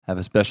have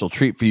a special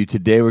treat for you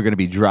today. We're going to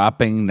be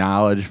dropping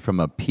knowledge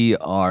from a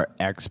PR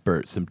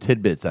expert, some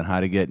tidbits on how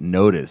to get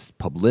noticed,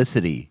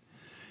 publicity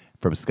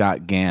from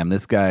Scott Gamm.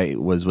 This guy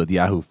was with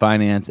Yahoo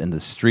Finance and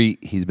The Street.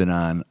 He's been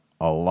on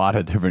a lot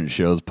of different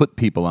shows, put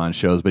people on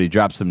shows, but he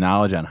dropped some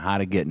knowledge on how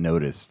to get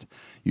noticed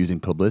using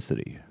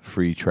publicity,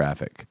 free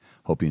traffic.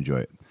 Hope you enjoy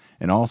it.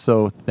 And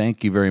also,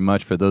 thank you very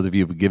much for those of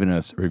you who've given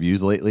us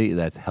reviews lately.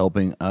 That's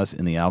helping us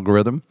in the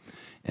algorithm,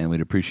 and we'd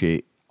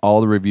appreciate all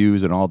the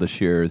reviews and all the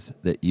shares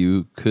that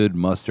you could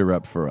muster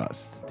up for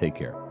us. Take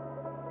care.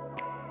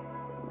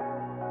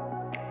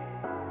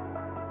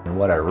 And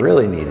what I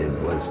really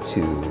needed was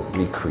to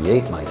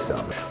recreate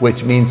myself,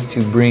 which means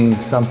to bring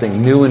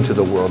something new into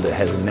the world that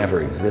has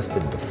never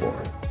existed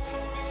before.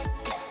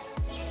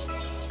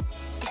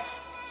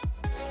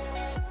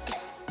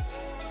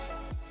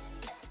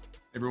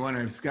 Everyone,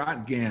 I'm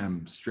Scott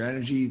Gamm,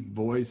 Strategy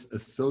Voice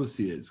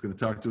Associate. Is going to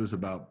talk to us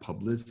about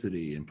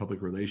publicity and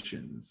public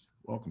relations.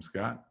 Welcome,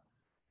 Scott.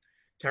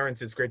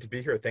 Terrence, it's great to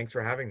be here. Thanks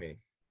for having me.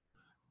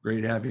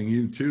 Great having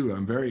you too.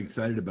 I'm very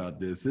excited about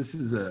this. This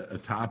is a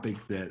topic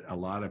that a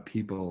lot of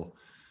people,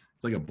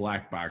 it's like a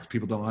black box.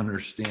 People don't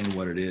understand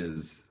what it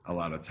is a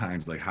lot of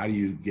times. Like, how do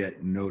you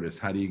get noticed?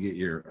 How do you get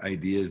your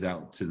ideas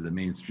out to the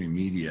mainstream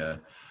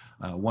media?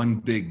 One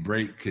big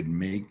break could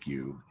make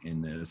you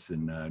in this,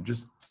 and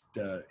just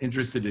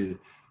interested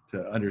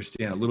to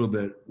understand a little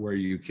bit where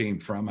you came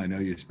from. I know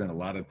you spent a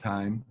lot of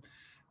time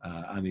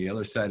on the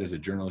other side as a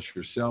journalist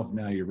yourself.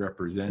 Now you're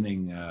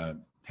representing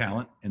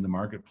talent in the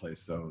marketplace.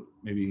 So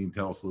maybe you can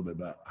tell us a little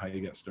bit about how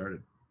you got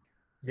started.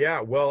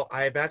 Yeah, well,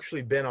 I've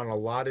actually been on a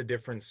lot of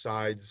different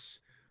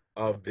sides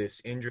of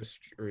this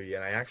industry,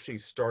 and I actually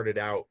started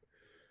out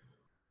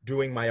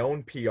doing my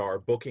own PR,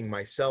 booking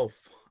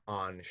myself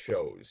on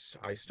shows.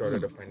 I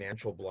started a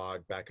financial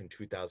blog back in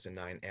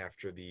 2009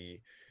 after the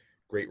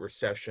Great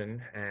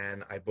Recession,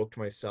 and I booked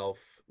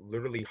myself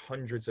literally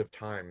hundreds of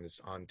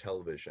times on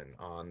television,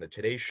 on the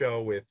Today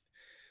Show with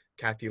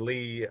Kathy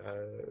Lee,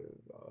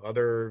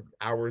 other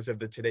hours of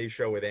the Today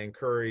Show with Ann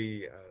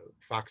Curry,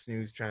 Fox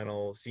News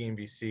Channel,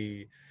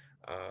 CNBC,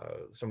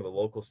 some of the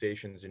local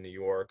stations in New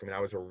York. I mean, I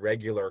was a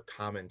regular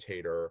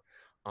commentator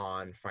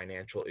on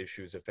financial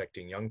issues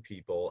affecting young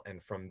people.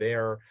 And from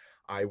there,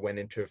 I went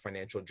into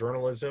financial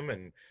journalism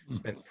and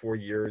spent 4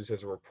 years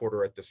as a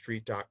reporter at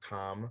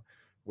TheStreet.com,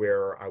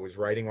 where I was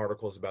writing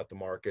articles about the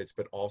markets,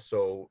 but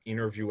also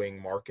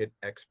interviewing market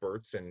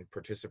experts and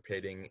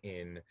participating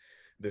in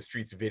The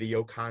Street's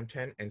video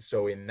content. And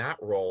so in that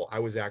role, I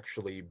was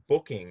actually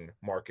booking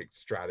market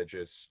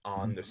strategists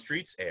on The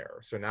Street's air.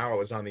 So now I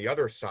was on the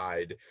other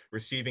side,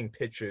 receiving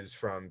pitches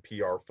from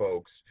PR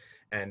folks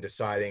and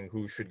deciding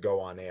who should go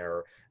on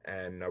air.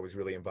 And I was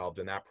really involved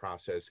in that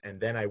process. And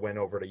then I went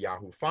over to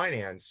Yahoo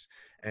Finance,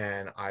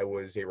 and I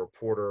was a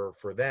reporter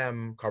for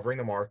them covering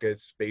the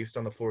markets based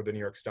on the floor of the New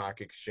York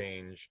Stock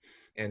Exchange.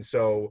 And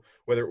so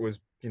whether it was,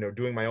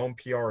 doing my own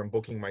PR and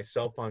booking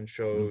myself on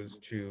shows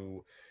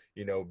to,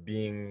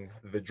 being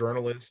the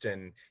journalist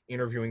and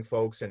interviewing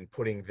folks and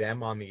putting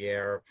them on the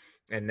air.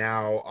 And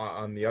now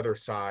on the other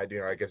side,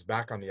 I guess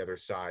back on the other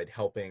side,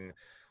 helping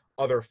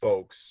other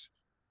folks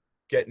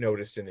get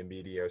noticed in the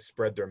media,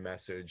 spread their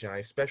message. And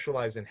I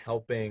specialize in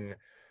helping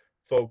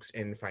folks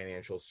in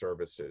financial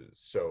services.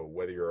 So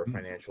whether you're a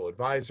financial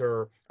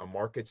advisor, a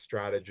market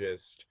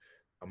strategist,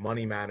 a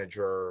money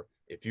manager,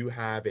 if you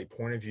have a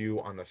point of view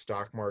on the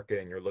stock market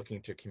and you're looking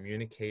to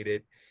communicate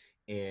it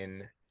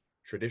in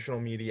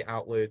traditional media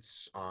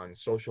outlets, on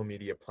social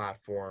media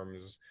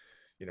platforms,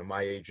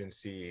 my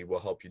agency will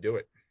help you do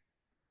it.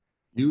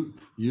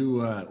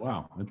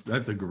 Wow,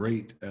 that's a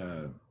great,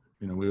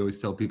 we always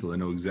tell people to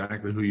know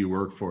exactly who you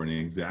work for and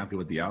exactly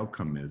what the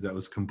outcome is. That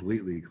was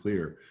completely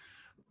clear.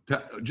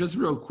 Just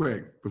real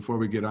quick, before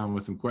we get on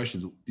with some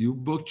questions, you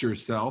booked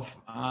yourself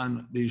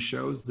on these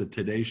shows, the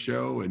Today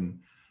Show, and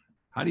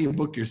how do you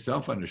book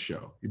yourself on a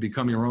show? You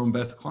become your own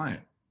best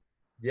client.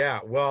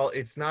 Yeah, well,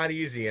 it's not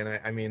easy. And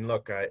I mean,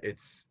 look,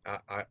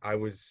 I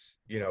was,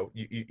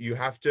 you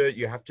have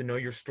to know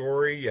your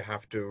story. You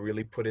have to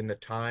really put in the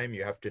time.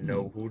 You have to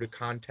know who to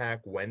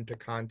contact, when to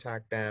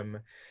contact them.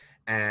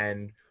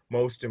 And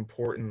most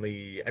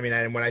importantly, I mean,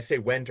 and when I say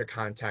when to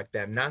contact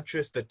them, not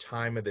just the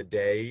time of the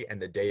day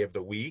and the day of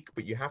the week,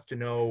 but you have to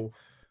know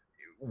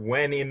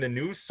when in the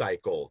news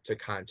cycle to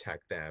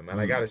contact them. And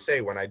I got to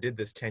say, when I did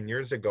this 10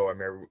 years ago, I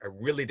mean, I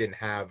really didn't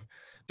have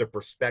the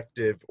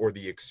perspective or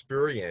the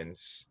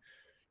experience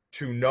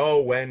to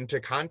know when to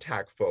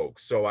contact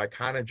folks. So I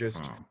kind of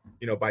just,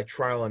 by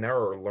trial and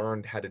error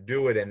learned how to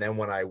do it. And then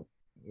when I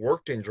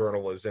worked in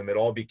journalism, it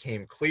all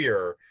became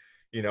clear,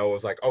 it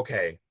was like,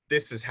 okay,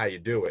 this is how you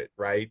do it,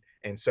 right?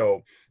 And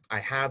so I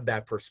have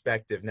that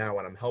perspective now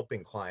when I'm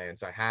helping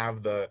clients. I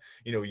have the,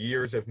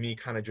 years of me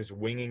kind of just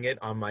winging it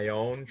on my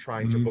own,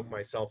 trying to book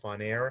myself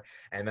on air.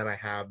 And then I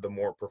have the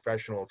more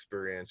professional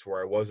experience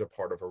where I was a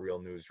part of a real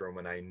newsroom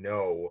and I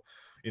know,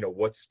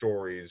 what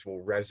stories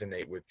will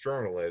resonate with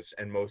journalists,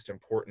 and most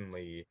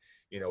importantly,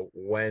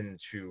 when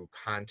to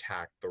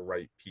contact the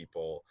right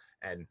people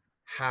and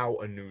how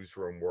a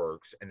newsroom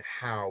works and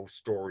how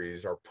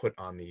stories are put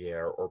on the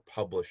air or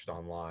published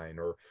online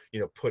or,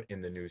 put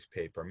in the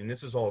newspaper. I mean,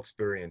 this is all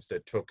experience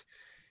that took,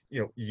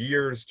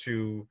 years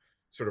to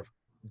sort of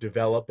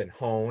develop and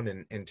hone,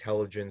 and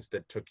intelligence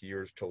that took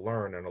years to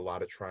learn, and a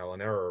lot of trial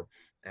and error.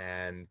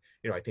 And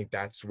I think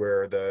that's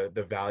where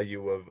the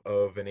value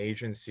of an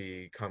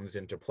agency comes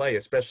into play,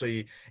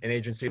 especially an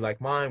agency like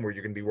mine, where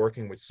you're going to be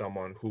working with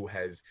someone who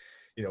has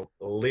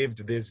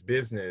lived this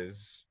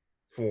business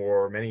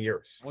for many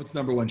years. What's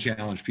number one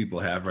challenge people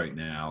have right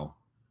now,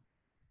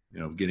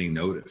 getting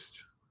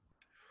noticed?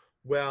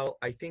 Well,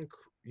 I think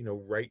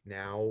right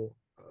now,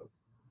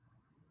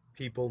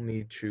 people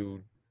need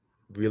to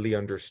really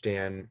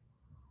understand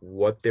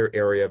what their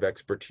area of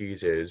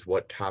expertise is,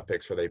 what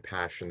topics are they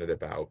passionate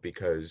about,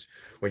 because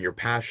when you're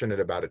passionate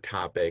about a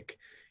topic,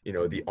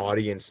 the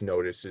audience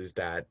notices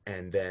that,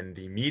 and then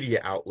the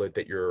media outlet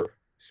that you're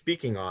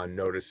speaking on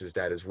notices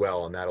that as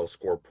well, and that'll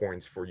score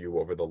points for you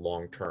over the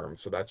long term.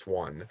 So that's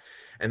one.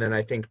 And then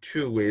I think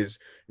two is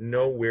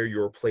know where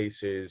your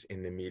place is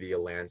in the media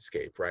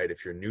landscape, right?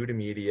 If you're new to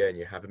media and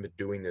you haven't been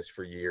doing this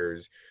for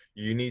years,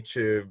 you need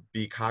to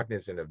be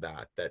cognizant of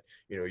that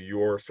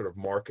your sort of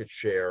market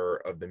share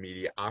of the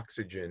media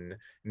oxygen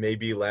may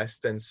be less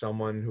than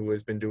someone who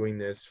has been doing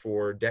this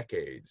for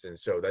decades. And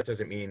so that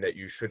doesn't mean that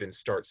you shouldn't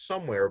start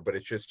somewhere, but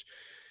it's just,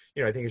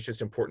 I think it's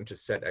just important to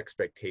set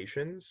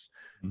expectations.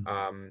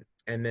 And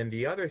then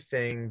the other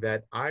thing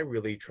that I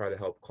really try to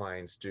help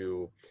clients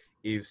do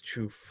is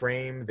to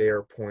frame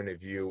their point of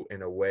view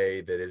in a way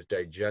that is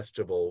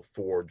digestible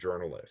for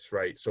journalists,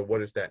 right? So what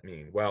does that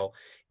mean? Well,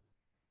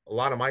 a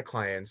lot of my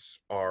clients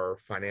are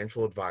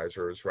financial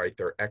advisors, right?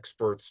 They're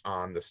experts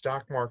on the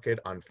stock market,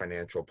 on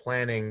financial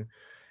planning,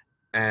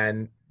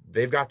 and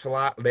they have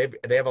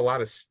a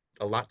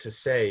lot to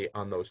say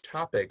on those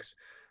topics.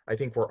 I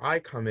think where I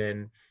come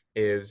in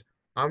is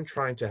I'm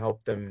trying to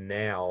help them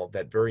nail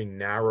that very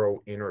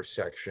narrow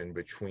intersection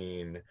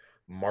between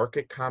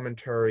market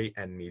commentary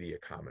and media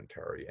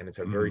commentary. And it's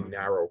a very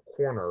narrow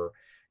corner.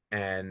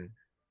 And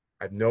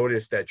I've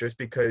noticed that just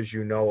because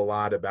you know a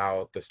lot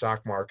about the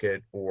stock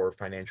market or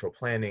financial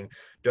planning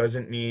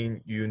doesn't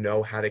mean you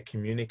know how to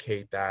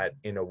communicate that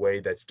in a way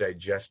that's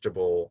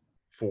digestible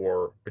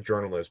for a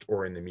journalist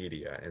or in the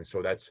media. And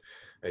so that's,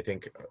 I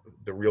think,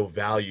 the real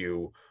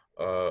value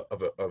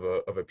of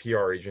a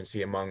PR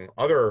agency, among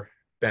other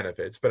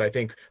benefits. But I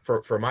think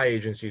for my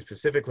agency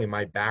specifically,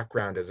 my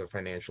background as a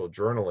financial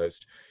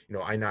journalist,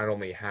 I not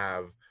only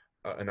have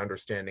an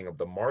understanding of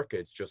the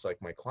markets just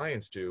like my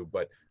clients do,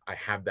 but I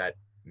have that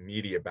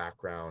media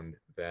background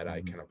that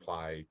I can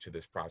apply to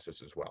this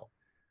process as well.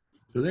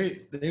 So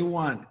they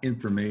want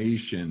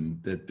information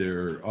that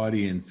their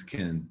audience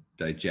can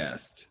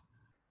digest.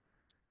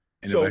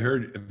 And So,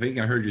 I think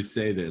I heard you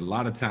say that a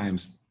lot of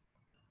times,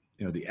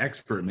 the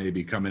expert may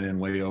be coming in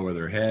way over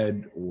their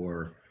head,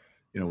 or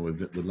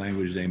with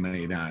language they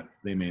may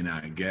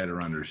not get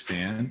or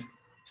understand.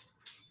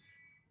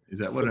 Is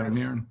that what I'm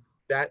hearing?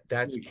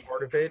 that's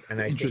part of it. And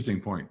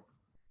Interesting point.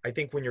 I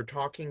think when you're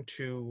talking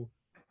to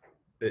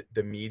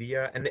the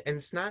media, and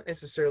it's not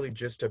necessarily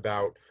just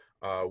about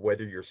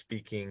whether you're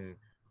speaking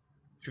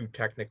too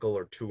technical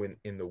or too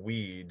in the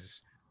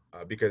weeds,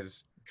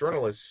 because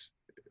journalists,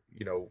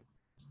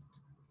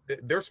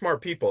 they're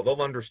smart people.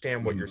 They'll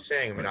understand what you're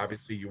saying. I mean,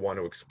 obviously you want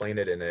to explain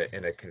it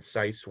in a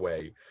concise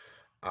way.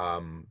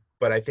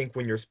 But I think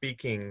when you're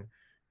speaking,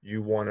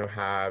 you want to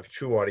have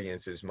two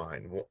audiences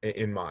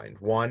in mind.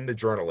 One, the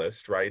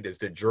journalist, right? Is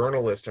the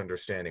journalist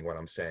understanding what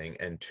I'm saying?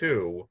 And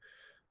two,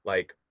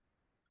 like,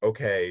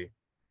 okay,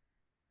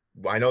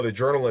 I know the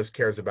journalist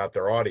cares about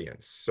their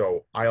audience,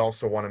 so I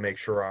also want to make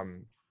sure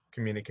I'm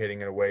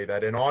communicating in a way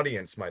that an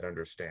audience might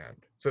understand.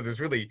 So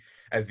there's really,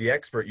 as the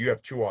expert, you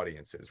have two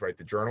audiences, right?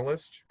 The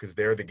journalist, because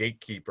they're the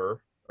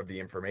gatekeeper of the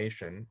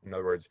information. In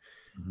other words,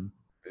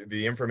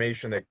 the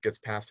information that gets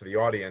passed to the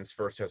audience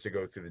first has to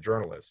go through the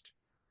journalist.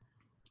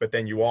 But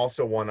then you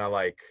also want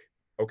to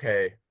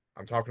okay,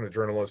 I'm talking to the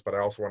journalist, but I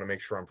also want to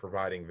make sure I'm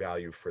providing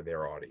value for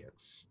their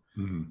audience,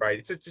 right?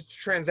 It's a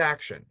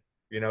transaction.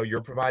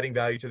 You're providing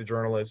value to the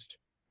journalist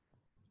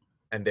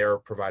and they're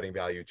providing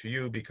value to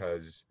you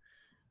because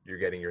you're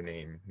getting your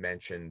name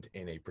mentioned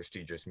in a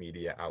prestigious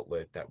media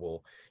outlet that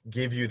will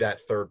give you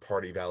that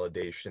third-party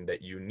validation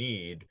that you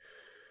need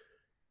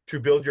to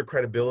build your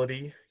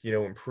credibility,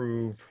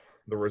 improve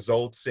the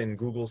results in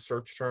Google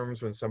search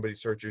terms when somebody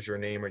searches your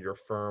name or your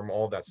firm.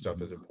 All that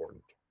stuff is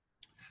important.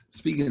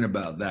 Speaking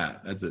about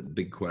that, that's a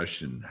big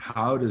question.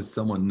 How does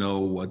someone know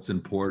what's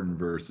important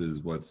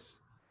versus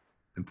what's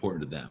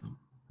important to them?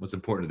 What's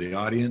important to the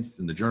audience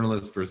and the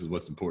journalist versus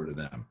what's important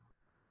to them?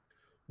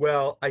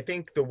 Well, I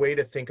think the way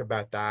to think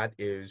about that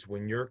is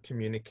when you're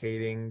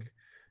communicating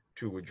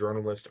to a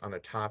journalist on a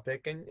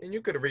topic, and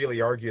you could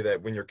really argue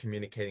that when you're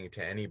communicating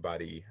to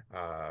anybody,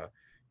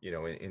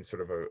 in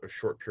sort of a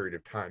short period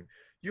of time,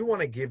 you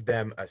want to give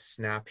them a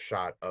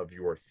snapshot of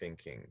your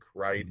thinking,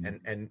 right?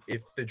 Mhm. And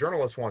if the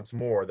journalist wants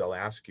more, they'll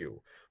ask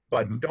you,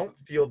 but Mhm. don't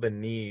feel the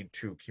need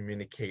to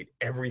communicate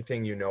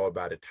everything you know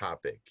about a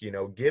topic.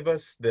 Give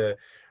us the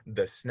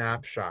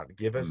snapshot,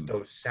 give us Mm.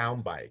 those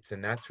sound bites,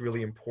 and that's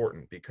really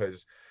important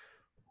because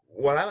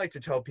what I like to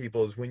tell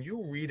people is when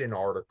you read an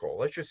article,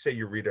 let's just say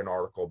you read an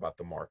article about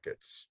the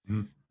markets.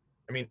 Mhm.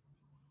 I mean,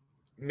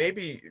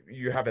 maybe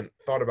you haven't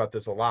thought about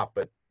this a lot,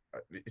 but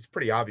it's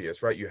pretty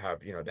obvious, right? You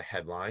have, the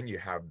headline, you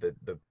have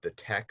the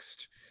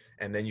text,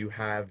 and then you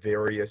have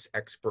various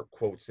expert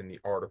quotes in the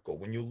article.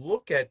 When you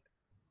look at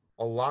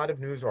a lot of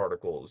news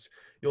articles,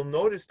 you'll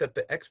notice that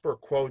the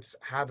expert quotes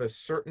have a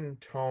certain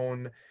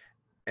tone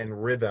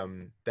and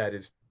rhythm that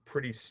is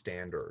pretty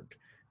standard.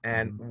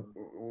 And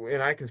Mhm.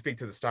 and I can speak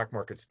to the stock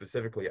market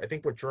specifically. I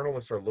think what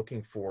journalists are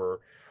looking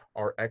for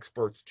are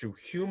experts to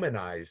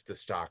humanize the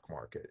stock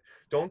market.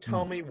 Don't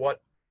tell Mm. me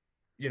what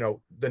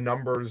the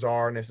numbers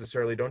are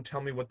necessarily. Don't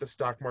tell me what the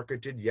stock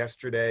market did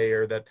yesterday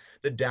or that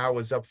the Dow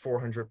was up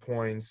 400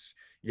 points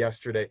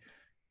yesterday.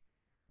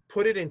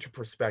 Put it into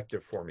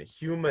perspective for me.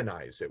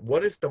 Humanize it.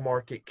 What is the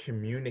market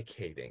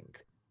communicating?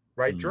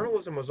 Right? Mm.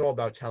 Journalism is all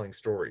about telling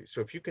stories.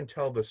 So if you can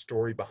tell the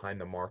story behind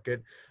the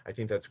market, I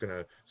think that's going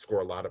to score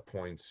a lot of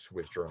points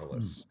with Mm.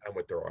 journalists and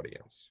with their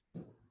audience.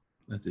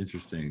 That's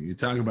interesting. You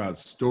talk about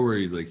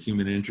stories like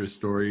human interest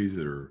stories,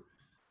 or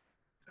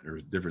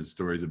there's different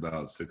stories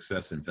about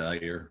success and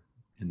failure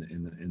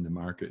in the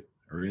market,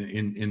 or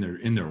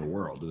in their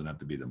world. It doesn't have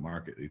to be the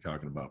market. You're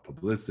talking about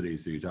publicity,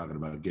 so you're talking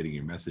about getting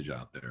your message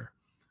out there.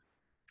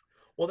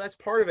 Well, that's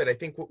part of it. I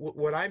think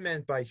what I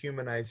meant by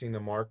humanizing the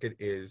market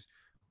is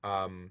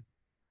um,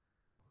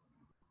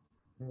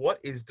 what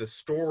is the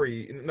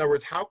story? In other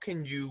words, how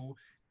can you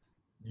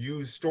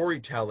use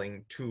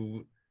storytelling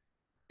to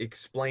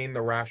explain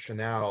the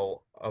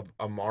rationale of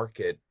a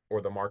market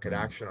or the market Mm.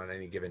 action on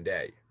any given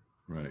day,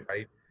 Right.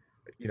 right?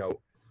 You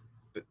know,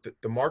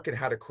 the market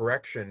had a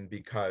correction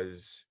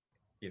because,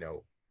 you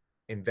know,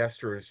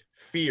 investors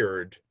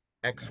feared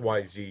Yeah.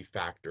 XYZ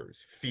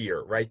factors,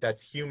 fear, right?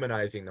 That's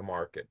humanizing the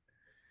market.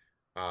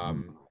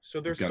 Mm. So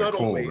It there's got a subtle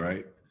cold, ways,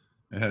 right?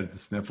 It had the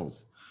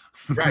sniffles.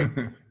 right?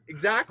 Right.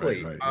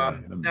 Exactly. Right.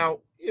 Yeah.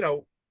 Now,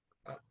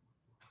 uh,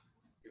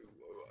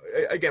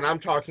 again, I'm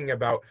talking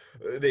about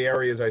the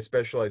areas I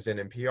specialize in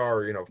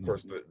PR, of Mm.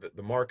 course,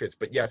 the markets.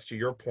 But yes, to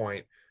your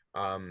point,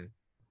 um,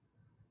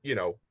 you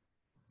know,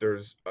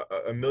 there's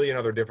a million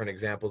other different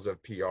examples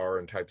of PR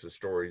and types of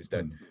stories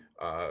that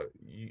Mm.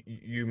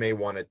 you may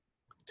want to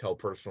tell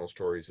personal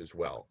stories as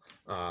well.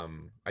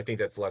 I think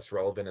that's less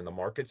relevant in the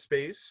market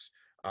space,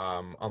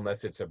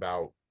 unless it's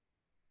about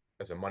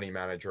as a money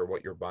manager,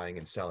 what you're buying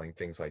and selling,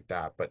 things like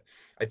that. But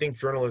I think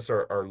journalists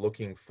are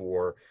looking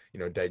for,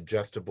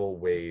 digestible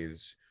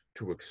ways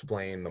to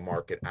explain the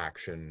market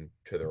action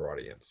to their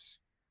audience.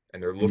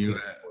 And they're And looking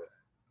for,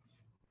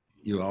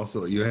 you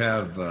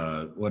have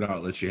what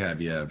outlets you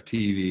have? You have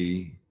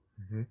TV,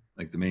 Mhm.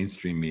 like the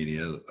mainstream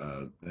media,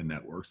 the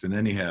networks, and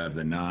then you have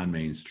the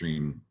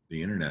non-mainstream,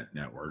 the internet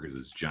network is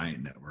this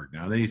giant network.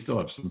 Now, then you still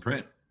have some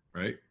print,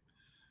 right?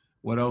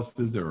 What else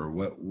is there, or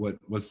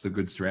what's the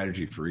good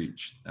strategy for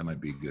each? That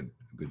might be good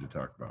to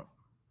talk about.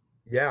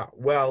 Yeah,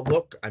 well,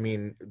 look, I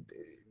mean,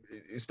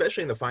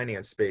 especially in the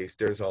finance space,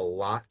 there's a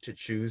lot to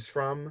choose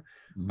from.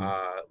 Mm-hmm.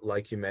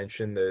 Like you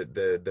mentioned,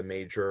 the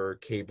major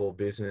cable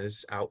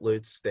business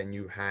outlets. Then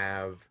you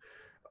have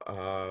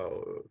uh,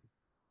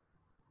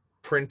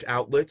 print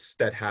outlets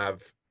that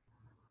have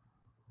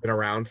been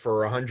around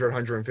for 100,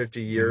 150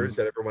 Mm-hmm. years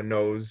that everyone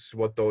knows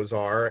what those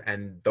are.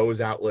 And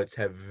those outlets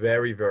have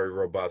very, very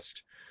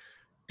robust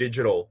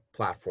digital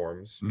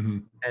platforms. Mm-hmm.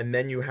 And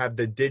then you have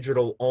the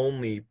digital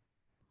only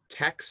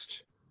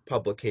text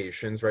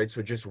publications, right?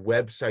 So just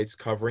websites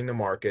covering the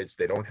markets.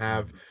 They don't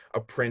have a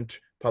print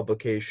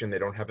publication. They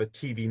don't have a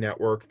TV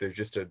network. There's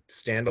just a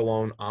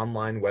standalone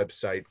online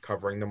website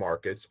covering the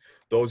markets.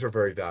 Those are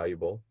very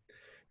valuable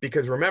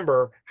because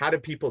remember, how do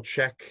people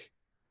check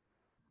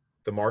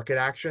the market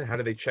action? How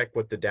do they check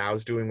what the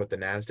Dow's doing, what the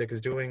NASDAQ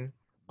is doing?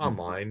 Mm-hmm.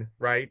 Online,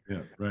 right?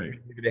 Yeah. Right.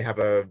 Maybe they have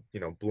a,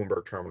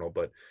 Bloomberg terminal,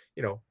 but,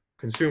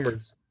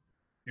 consumers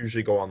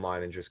usually go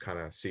online and just kind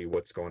of see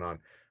what's going on.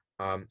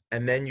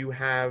 And then you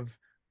have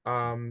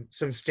some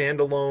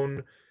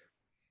standalone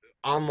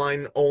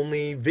online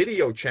only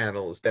video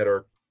channels that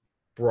are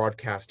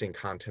broadcasting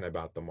content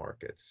about the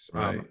markets.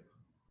 Right.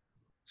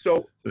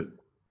 So So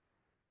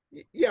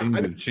yeah, I things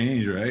mean, have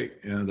changed, right?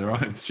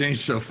 It's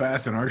changed so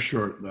fast in our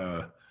short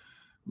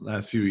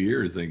last few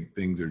years. Like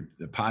the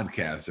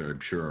podcasts I'm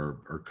sure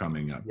are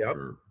coming up yep.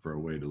 for a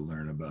way to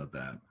learn about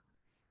that.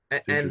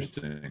 It's And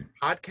interesting.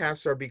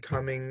 podcasts are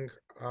becoming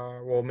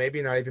well,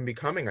 maybe not even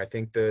becoming. I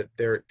think that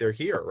they're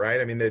here, right?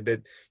 I mean,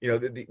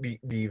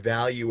 the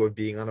value of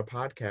being on a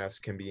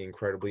podcast can be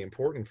incredibly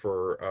important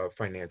for a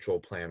financial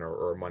planner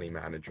or a money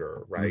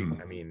manager, right?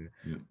 Mm-hmm. I mean,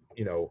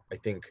 Yeah. I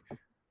think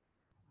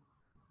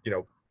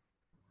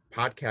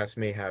podcasts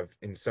may have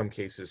in some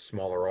cases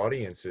smaller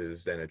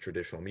audiences than a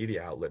traditional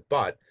media outlet,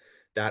 but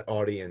that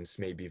audience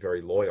may be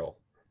very loyal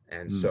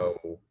And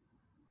so,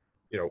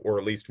 or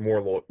at least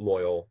more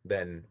loyal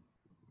than,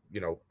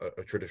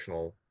 a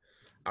traditional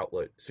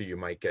outlet. So you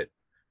might get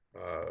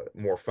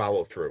more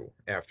follow through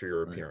after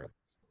your appearance.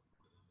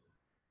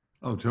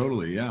 Oh,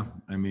 totally. Yeah.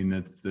 I mean,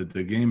 that's the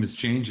game is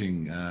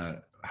changing.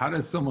 How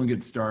does someone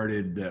get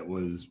started that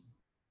was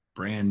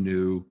brand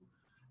new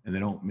and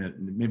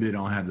maybe they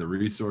don't have the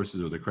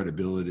resources or the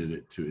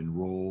credibility to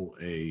enroll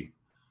a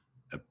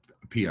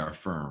PR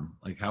firm?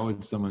 Like, how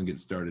would someone get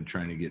started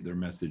trying to get their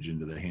message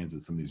into the hands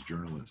of some of these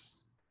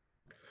journalists?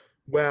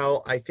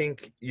 Well, I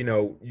think,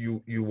 you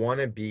want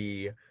to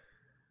be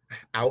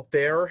out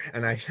there.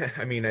 And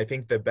I mean, I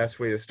think the best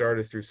way to start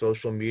is through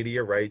social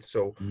media, right?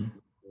 So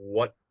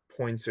what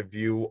points of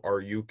view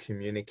are you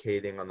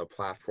communicating on the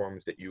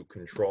platforms that you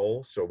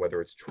control? So whether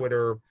it's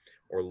Twitter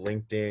or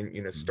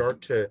LinkedIn,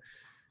 start to,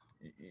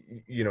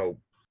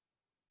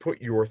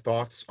 put your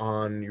thoughts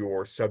on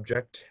your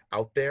subject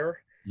out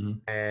there.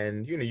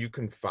 And, you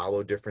can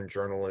follow different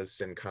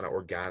journalists and kind of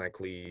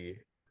organically,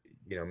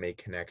 make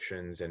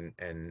connections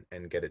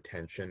and get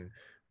attention.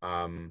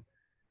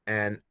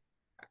 And,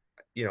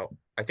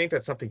 I think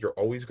that's something you're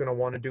always going to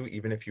want to do,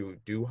 even if you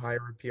do hire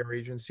a PR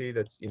agency.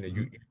 That's,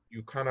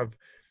 you kind of,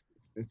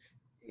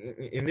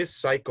 in this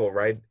cycle,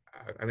 right?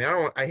 I mean,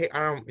 I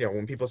don't,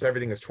 when people say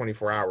everything is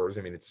 24 hours,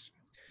 I mean, it's,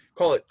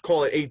 call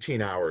it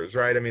 18 hours,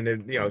 right? I mean,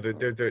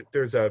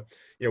 there's a,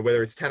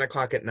 whether it's 10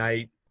 o'clock at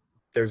night,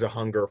 there's a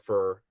hunger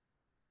for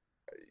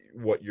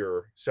what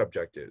your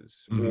subject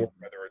is, or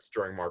whether it's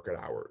during market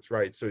hours,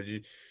 right? So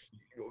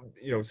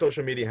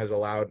social media has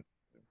allowed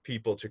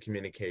people to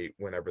communicate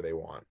whenever they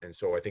want. And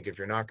so I think if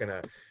you're not going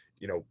to,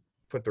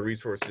 put the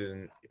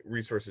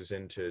resources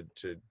into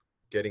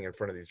getting in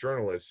front of these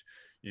journalists,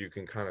 you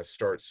can kind of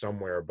start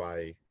somewhere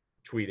by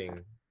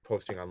tweeting,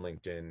 posting on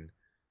LinkedIn,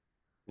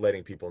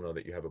 letting people know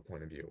that you have a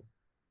point of view.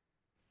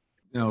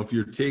 Now, if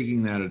you're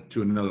taking that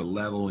to another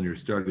level and you're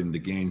starting to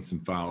gain some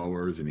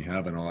followers and you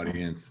have an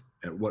audience,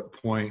 at what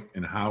point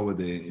and how would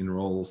they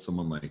enroll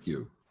someone like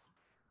you?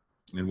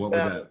 And what would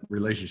that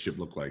relationship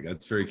look like?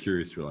 That's very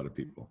curious to a lot of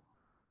people.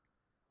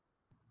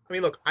 I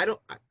mean, look, I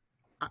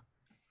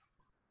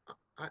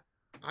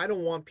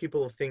don't want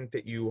people to think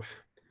that you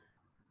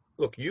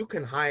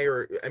can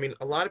hire, I mean,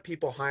 a lot of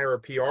people hire a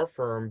PR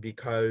firm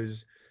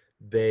because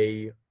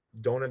they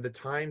don't have the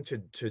time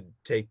to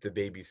take the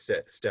baby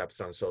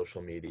steps on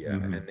social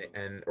media,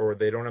 and or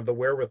they don't have the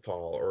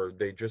wherewithal, or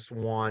they just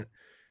want,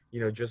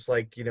 just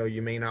like,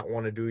 you may not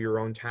want to do your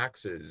own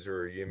taxes,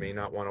 or you may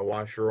not want to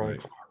wash your own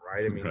car,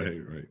 right? I mean,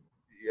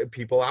 right.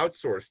 People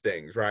outsource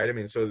things, right? I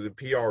mean, so the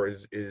PR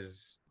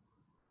is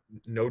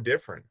no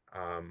different.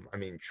 I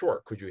mean,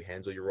 sure, could you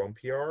handle your own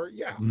PR?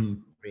 Yeah. I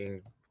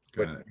mean,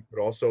 but you could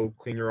also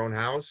clean your own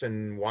house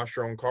and wash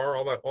your own car,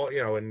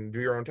 and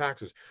do your own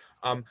taxes.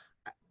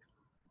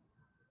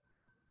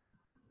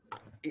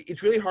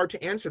 It's really hard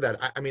to answer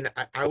that. I mean,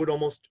 I would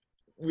almost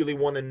really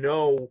want to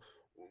know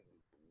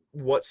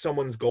what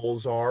someone's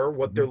goals are,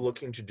 what they're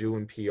looking to do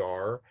in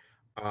PR.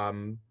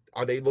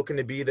 Are they looking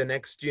to be the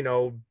next,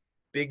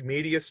 big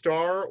media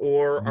star,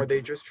 or are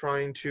they just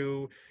trying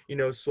to,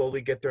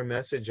 slowly get their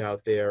message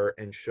out there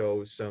and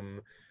show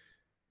some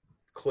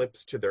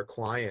clips to their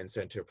clients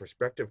and to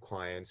prospective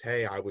clients?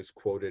 Hey, I was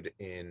quoted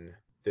in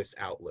this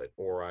outlet,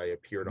 or I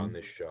appeared on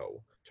this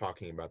show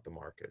talking about the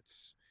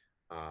markets.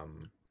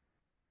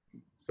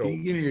 Can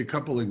you give me a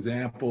couple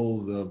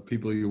examples of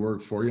people you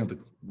work for? You don't have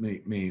to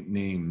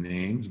name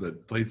names,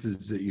 but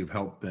places that you've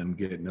helped them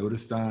get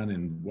noticed on,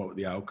 and what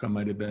the outcome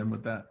might have been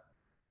with that?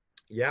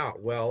 Yeah,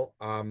 well,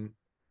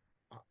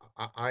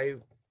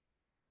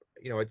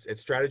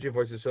 it's Strategy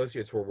Voice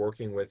Associates. We're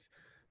working with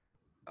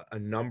a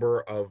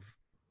number of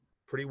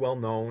pretty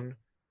well-known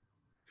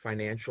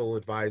financial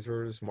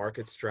advisors,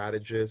 market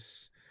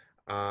strategists,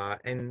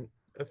 and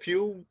a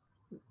few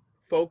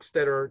folks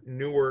that are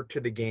newer to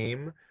the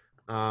game,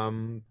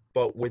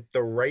 but with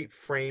the right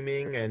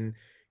framing and,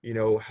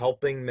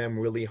 helping them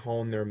really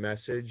hone their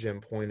message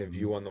and point of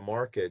view on the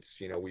markets.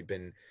 We've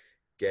been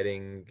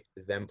getting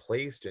them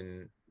placed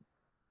in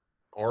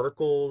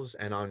articles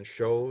and on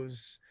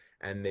shows,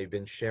 and they've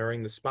been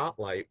sharing the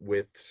spotlight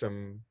with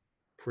some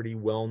pretty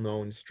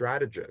well-known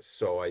strategists.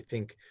 So I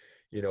think,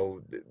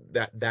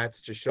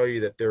 that's to show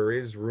you that there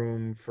is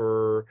room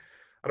for,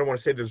 I don't want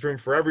to say there's room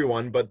for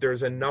everyone, but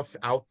there's enough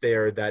out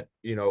there that,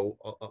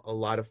 a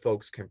lot of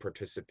folks can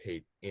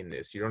participate in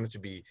this. You don't have to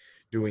be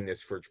doing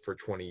this for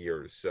 20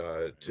 years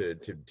to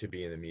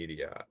be in the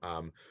media.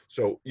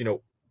 So,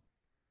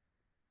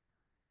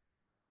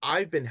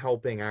 I've been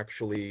helping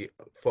actually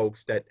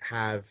folks that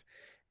have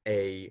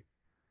a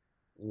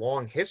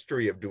long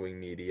history of doing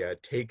media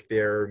take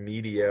their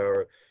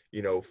media,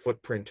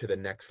 footprint to the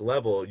next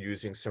level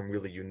using some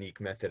really unique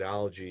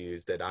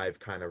methodologies that I've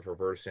kind of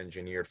reverse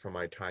engineered from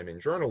my time in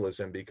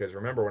journalism. Because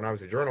remember, when I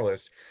was a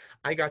journalist,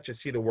 I got to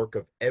see the work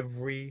of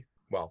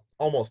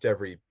almost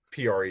every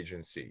PR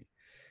agency.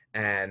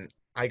 And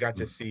I got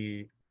to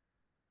see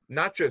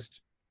not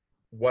just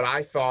what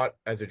I thought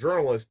as a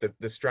journalist,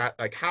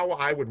 like how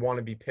I would want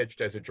to be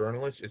pitched as a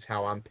journalist is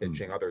how I'm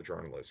pitching other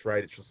journalists,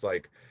 right? It's just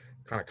like,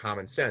 kind of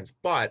common sense.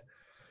 But,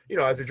 you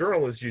know, as a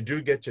journalist, you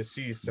do get to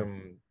see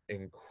some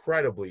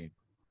incredibly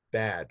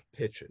bad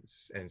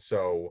pitches. And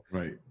so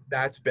Right.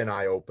 that's been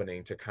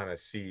eye-opening to kind of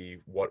see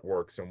what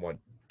works and what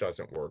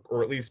doesn't work,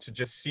 or at least to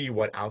just see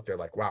what out there,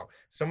 like, wow,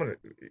 someone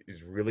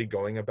is really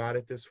going about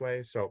it this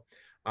way. So,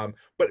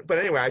 but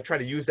anyway, I try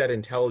to use that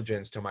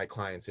intelligence to my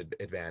client's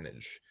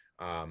advantage.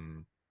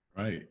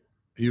 Right.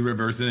 You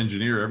reverse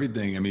engineer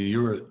everything. I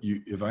mean,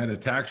 if I had a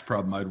tax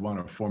problem, I'd want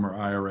a former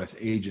IRS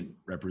agent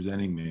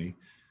representing me.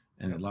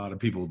 And a lot of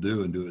people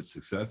do and do it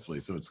successfully.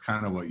 So it's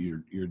kind of what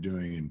you're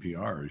doing in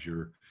PR is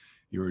you're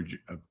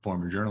a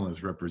former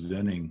journalist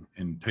representing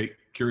and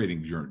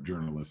curating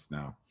journalists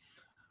now,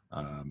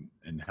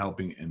 and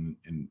helping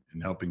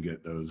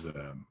get those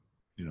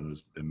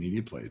those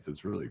media plays.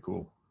 That's really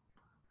cool.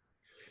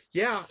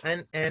 Yeah,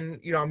 and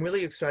you know, I'm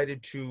really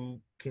excited to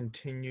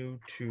continue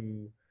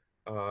to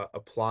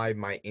apply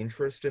my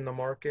interest in the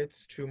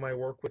markets to my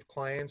work with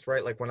clients.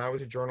 Right, like when I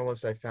was a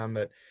journalist, I found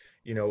that,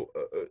 you know,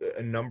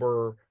 a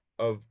number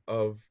of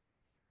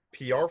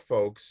PR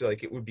folks,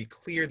 like, it would be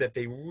clear that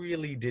they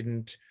really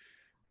didn't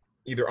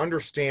either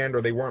understand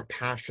or they weren't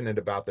passionate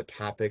about the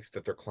topics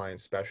that their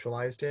clients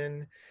specialized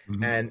in.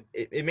 Mm-hmm. And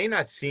it may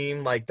not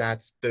seem like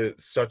that's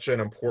such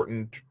an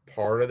important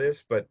part of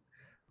this, but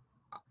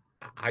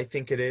I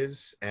think it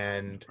is.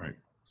 And Right.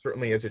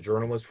 certainly as a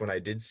journalist, when I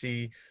did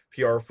see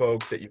PR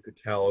folks that you could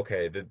tell,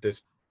 okay, that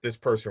this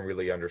person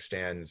really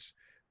understands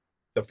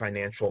the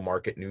financial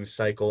market news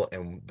cycle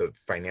and the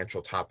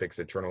financial topics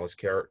that journalists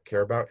care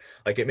about,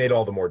 like, it made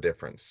all the more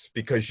difference,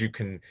 because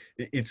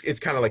it's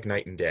kind of like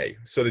night and day.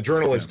 So the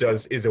journalist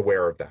is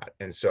aware of that.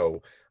 And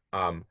so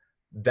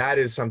that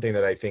is something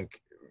that I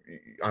think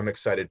I'm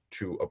excited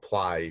to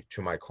apply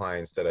to my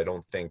clients, that I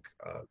don't think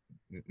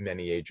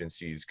many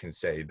agencies can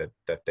say that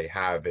they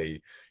have a,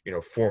 you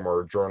know,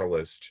 former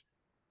journalist,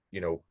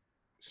 you know,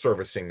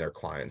 servicing their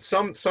clients.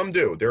 Some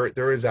do.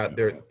 There is out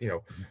there, you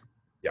know.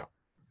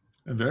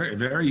 A very,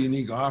 very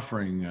unique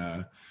offering.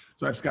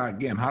 So I have Scott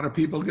Gamm. How do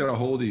people get a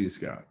hold of you,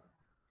 Scott?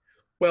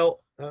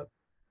 Well,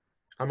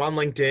 I'm on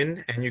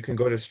LinkedIn, and you can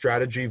go to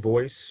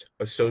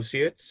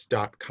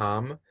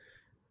strategyvoiceassociates.com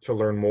to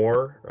learn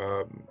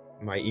more.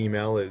 My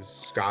email is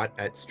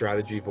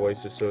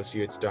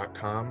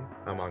scott@strategyvoiceassociates.com.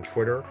 I'm on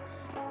Twitter,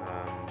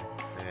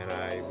 and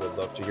I would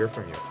love to hear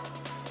from you.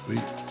 Sweet.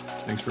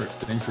 Thanks for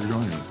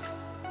joining us.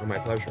 My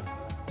pleasure.